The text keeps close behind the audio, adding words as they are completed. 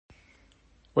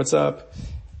What's up?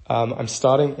 I'm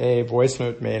starting a voice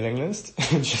note mailing list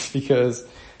just because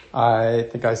I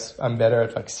think I'm better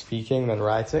at like speaking than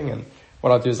writing. And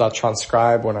what I'll do is I'll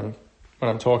transcribe what I'm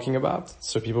talking about,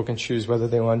 so people can choose whether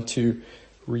they want to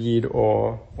read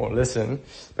or listen.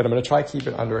 But I'm going to try to keep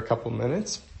it under a couple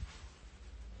minutes.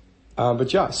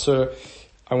 So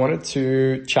I wanted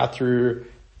to chat through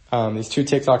these two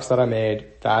TikToks that I made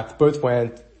that both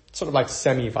went sort of like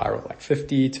semi-viral, like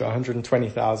 50 to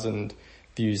 120,000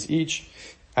 views each.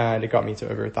 And it got me to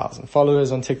over 1,000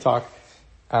 followers on TikTok.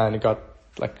 And it got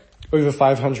like over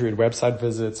 500 website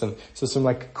visits, and so some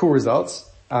like cool results.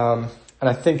 And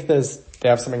I think they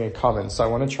have something in common. So I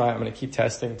want to try, I'm going to keep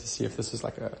testing to see if this is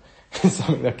like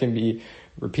something that can be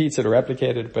repeated or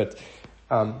replicated. But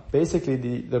basically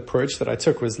the approach that I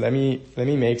took was let me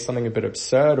make something a bit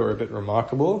absurd or a bit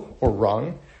remarkable or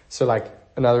wrong. So like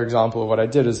another example of what I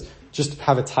did is just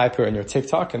have a typo in your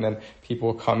TikTok, and then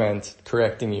people comment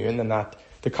correcting you, and then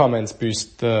the comments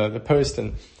boost the post,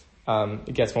 and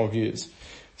it gets more views.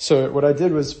 So what I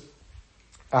did was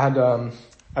I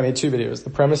made two videos. The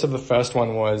premise of the first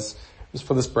one was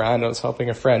for this brand. I was helping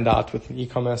a friend out with an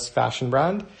e-commerce fashion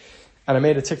brand, and I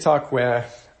made a TikTok where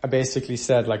I basically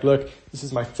said like, look, this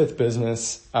is my fifth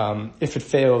business. If it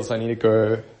fails,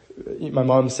 my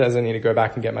mom says I need to go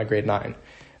back and get my grade 9.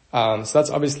 So that's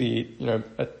obviously,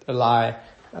 a lie.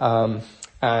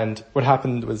 And what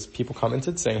happened was people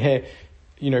commented saying, hey,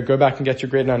 go back and get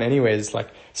your grade 9 anyways, like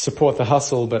support the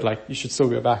hustle, but like you should still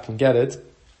go back and get it.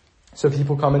 So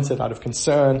people commented out of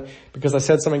concern because I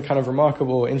said something kind of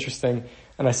remarkable, interesting,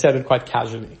 and I said it quite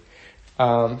casually.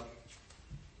 So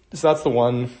that's the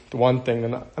one thing,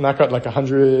 and that got like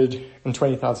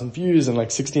 120,000 views and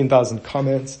like 16,000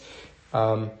 comments.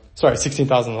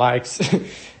 16,000 likes.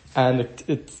 And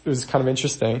it was kind of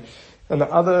interesting. And the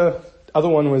other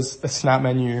one was a Snap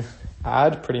Menu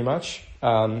ad, pretty much.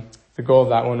 The goal of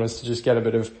that one was to just get a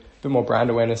bit more brand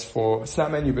awareness for Snap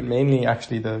Menu, but mainly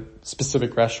actually the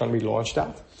specific restaurant we launched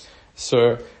at.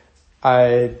 So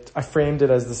I framed it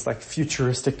as this like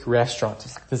futuristic restaurant.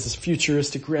 There's this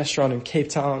futuristic restaurant in Cape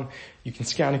Town. You can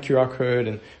scan a QR code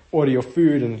and order your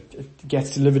food, and it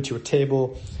gets delivered to your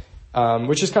table,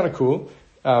 which is kind of cool.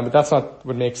 But that's not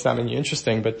what makes Snap Menu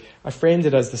interesting. But I framed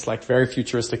it as this like very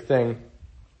futuristic thing.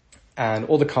 And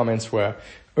all the comments were,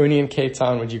 only in Cape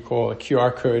Town would you call a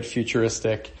QR code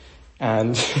futuristic,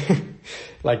 and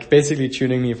like basically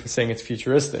tuning me for saying it's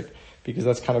futuristic, because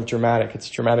that's kind of dramatic. It's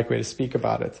a dramatic way to speak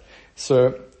about it.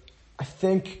 So I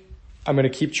think I'm going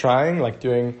to keep trying, like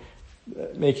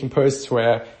making posts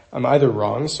where I'm either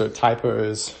wrong, so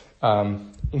typos,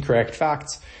 incorrect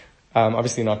facts,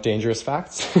 obviously not dangerous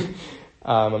facts.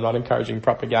 I'm not encouraging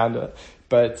propaganda,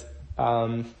 but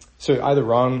so either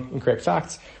wrong, incorrect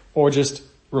facts, or just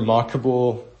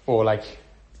remarkable or like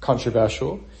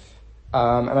controversial.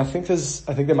 And I think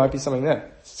there might be something there.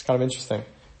 It's kind of interesting.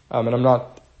 And I'm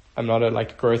not a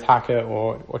like growth hacker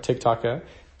or TikToker,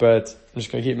 but I'm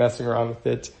just going to keep messing around with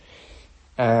it.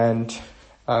 And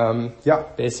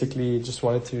basically just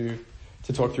wanted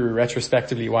to talk through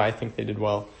retrospectively why I think they did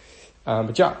well.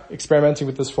 Experimenting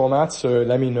with this format. So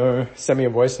let me know, send me a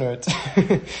voice note,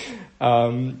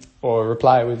 or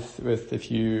reply with if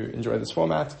you enjoy this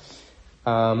format.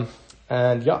 I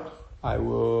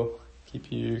will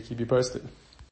keep you posted.